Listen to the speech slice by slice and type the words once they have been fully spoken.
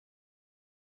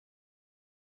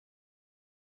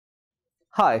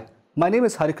Hi, my name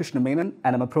is Harikrishna Menon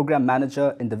and I'm a program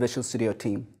manager in the Visual Studio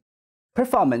team.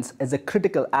 Performance is a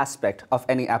critical aspect of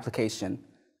any application.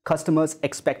 Customers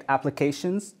expect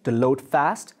applications to load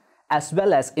fast as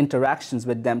well as interactions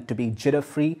with them to be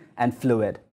jitter-free and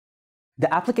fluid.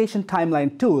 The application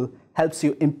timeline tool helps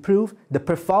you improve the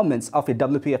performance of your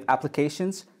WPF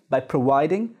applications by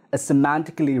providing a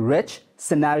semantically rich,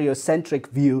 scenario-centric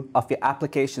view of your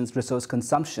application's resource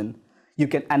consumption. You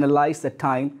can analyze the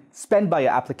time spent by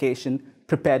your application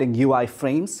preparing UI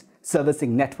frames,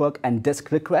 servicing network and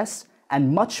disk requests,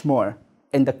 and much more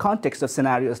in the context of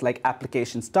scenarios like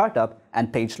application startup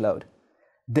and page load.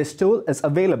 This tool is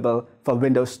available for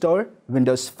Windows Store,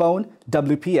 Windows Phone,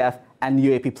 WPF, and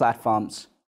UAP platforms.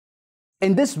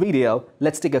 In this video,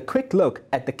 let's take a quick look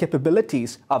at the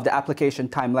capabilities of the application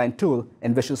timeline tool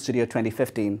in Visual Studio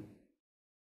 2015.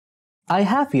 I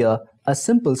have here a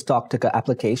simple stock ticker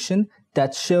application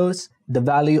that shows the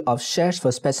value of shares for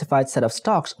a specified set of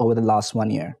stocks over the last 1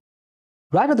 year.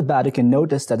 Right off the bat, you can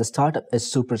notice that the startup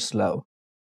is super slow.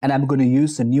 And I'm going to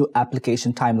use the new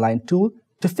application timeline tool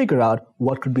to figure out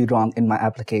what could be wrong in my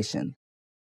application.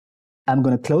 I'm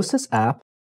going to close this app,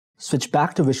 switch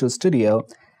back to Visual Studio,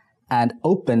 and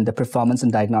open the Performance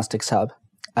and Diagnostics hub.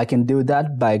 I can do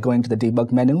that by going to the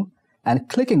debug menu and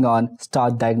clicking on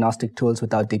Start Diagnostic Tools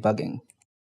without debugging.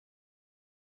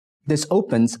 This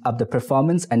opens up the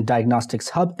Performance and Diagnostics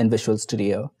hub in Visual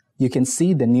Studio. You can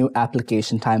see the new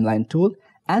application timeline tool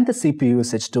and the CPU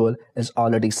usage tool is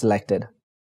already selected.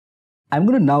 I'm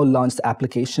going to now launch the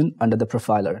application under the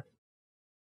profiler.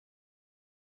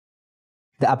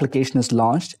 The application is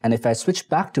launched, and if I switch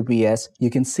back to VS, you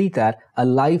can see that a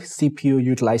live CPU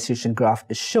utilization graph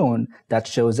is shown that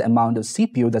shows the amount of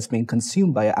CPU that's being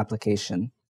consumed by your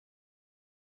application.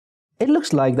 It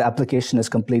looks like the application has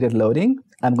completed loading.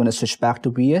 I'm going to switch back to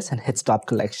VS and hit Stop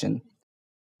Collection.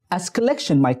 As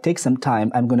collection might take some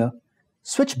time, I'm going to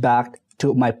switch back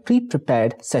to my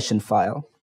pre-prepared session file.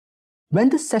 When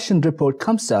the session report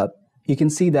comes up, you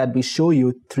can see that we show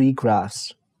you 3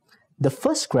 graphs. The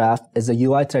first graph is a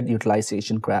UI thread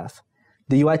utilization graph.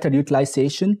 The UI thread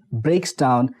utilization breaks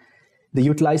down the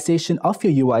utilization of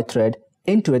your UI thread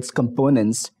into its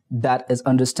components that is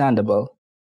understandable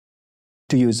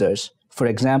to users. For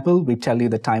example, we tell you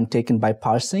the time taken by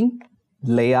parsing,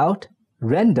 layout,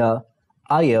 render,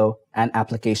 I/O, and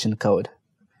application code.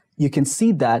 You can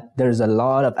see that there is a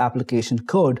lot of application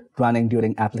code running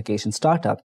during application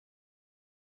startup.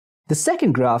 The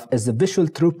second graph is the visual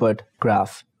throughput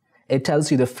graph. It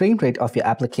tells you the frame rate of your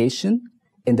application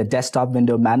in the desktop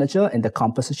window manager, in the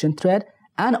composition thread,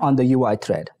 and on the UI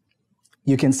thread.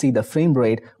 You can see the frame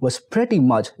rate was pretty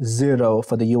much 0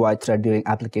 for the UI thread during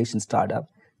application startup.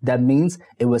 That means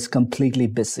it was completely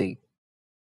busy.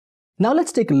 Now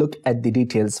let's take a look at the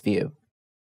details view.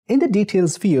 In the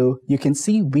details view, you can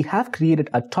see we have created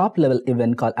a top-level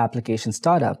event called application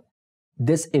startup.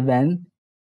 This event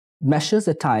measures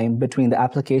the time between the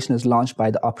application is launched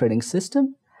by the operating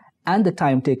system and the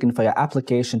time taken for your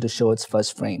application to show its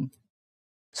first frame.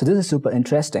 So this is super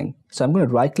interesting. So I'm going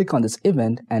to right-click on this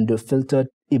event and do filtered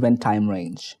event time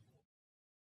range.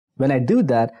 When I do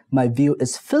that, my view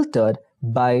is filtered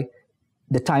by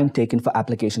the time taken for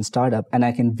application startup, and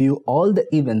I can view all the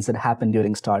events that happen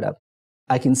during startup.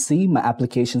 I can see my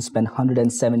application spent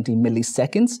 170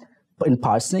 milliseconds in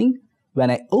parsing.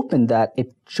 When I open that,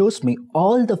 it shows me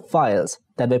all the files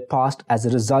that were parsed as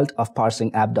a result of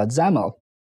parsing app.xaml.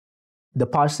 The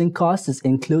parsing cost is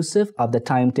inclusive of the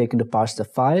time taken to parse the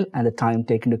file and the time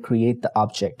taken to create the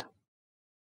object.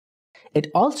 It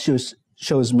also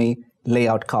shows me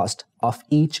layout cost of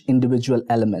each individual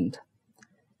element.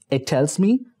 It tells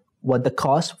me what the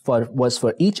cost was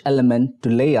for each element to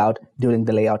layout during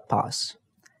the layout pass.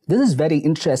 This is very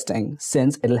interesting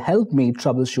since it'll help me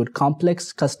troubleshoot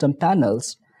complex custom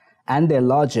panels and their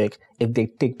logic if they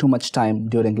take too much time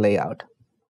during layout.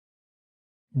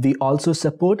 We also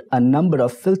support a number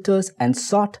of filters and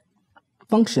sort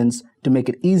functions to make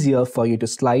it easier for you to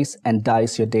slice and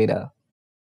dice your data.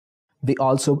 We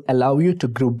also allow you to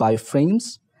group by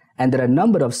frames, and there are a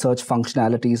number of search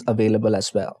functionalities available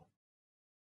as well.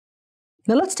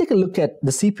 Now let's take a look at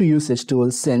the CPU usage tool,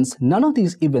 since none of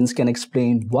these events can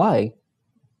explain why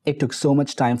it took so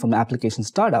much time from application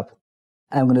startup.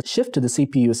 I'm going to shift to the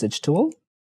CPU usage tool,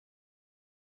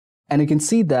 and you can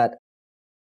see that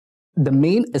the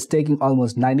main is taking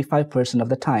almost 95% of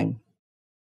the time.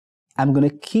 I'm going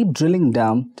to keep drilling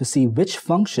down to see which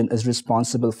function is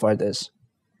responsible for this.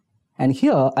 And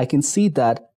here I can see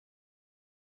that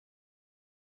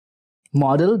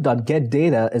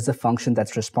model.getData is the function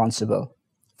that's responsible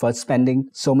for spending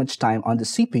so much time on the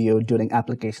CPU during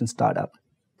application startup.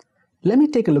 Let me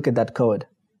take a look at that code.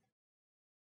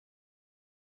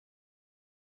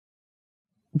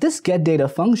 This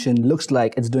getData function looks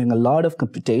like it's doing a lot of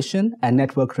computation and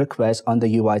network requests on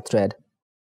the UI thread.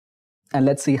 And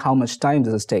let's see how much time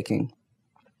this is taking.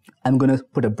 I'm going to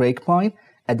put a breakpoint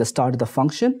at the start of the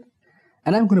function,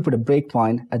 and I'm going to put a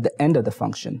breakpoint at the end of the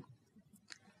function.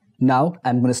 Now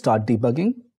I'm going to start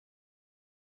debugging.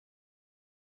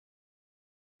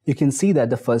 You can see that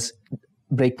the first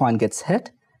breakpoint gets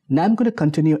hit. Now I'm going to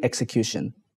continue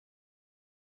execution.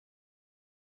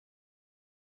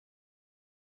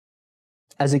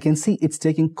 As you can see, it's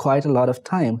taking quite a lot of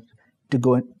time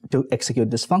to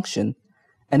execute this function.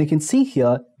 And you can see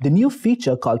here, the new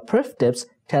feature called perftips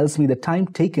tells me the time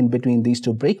taken between these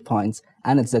two breakpoints,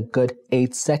 and it's a good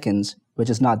 8 seconds, which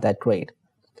is not that great.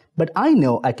 But I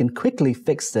know I can quickly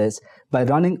fix this by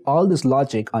running all this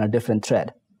logic on a different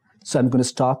thread. So I'm going to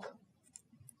stop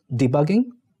debugging.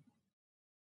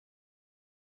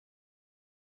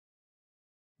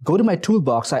 Go to my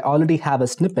toolbox. I already have a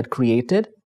snippet created.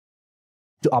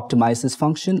 To optimize this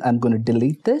function, I'm going to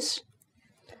delete this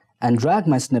and drag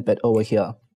my snippet over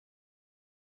here.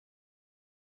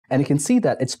 And you can see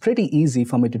that it's pretty easy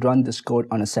for me to run this code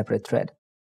on a separate thread.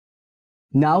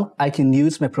 Now I can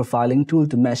use my profiling tool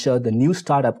to measure the new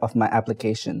startup of my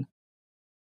application.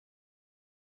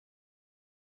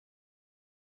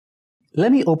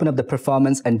 Let me open up the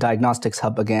Performance and Diagnostics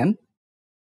hub again.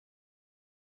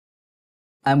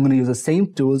 I'm going to use the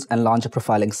same tools and launch a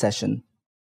profiling session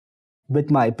with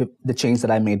the change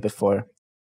that I made before.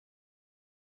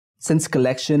 Since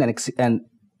collection and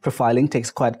profiling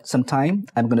takes quite some time,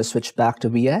 I'm going to switch back to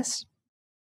VS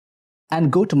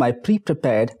and go to my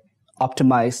pre-prepared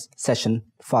optimized session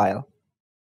file.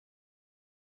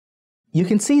 You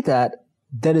can see that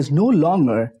there is no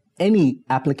longer any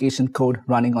application code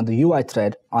running on the UI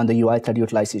thread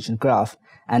utilization graph,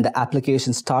 and the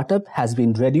application startup has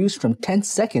been reduced from 10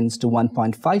 seconds to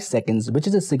 1.5 seconds, which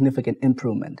is a significant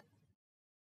improvement.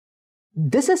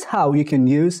 This is how you can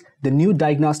use the new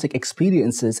diagnostic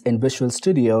experiences in Visual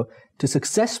Studio to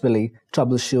successfully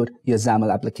troubleshoot your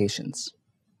XAML applications.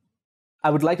 I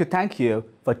would like to thank you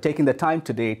for taking the time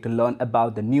today to learn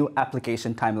about the new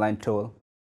application timeline tool.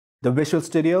 The Visual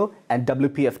Studio and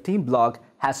WPF team blog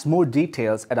has more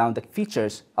details around the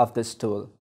features of this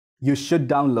tool. You should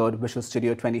download Visual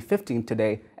Studio 2015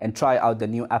 today and try out the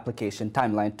new application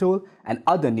timeline tool and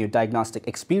other new diagnostic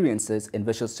experiences in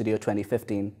Visual Studio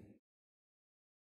 2015.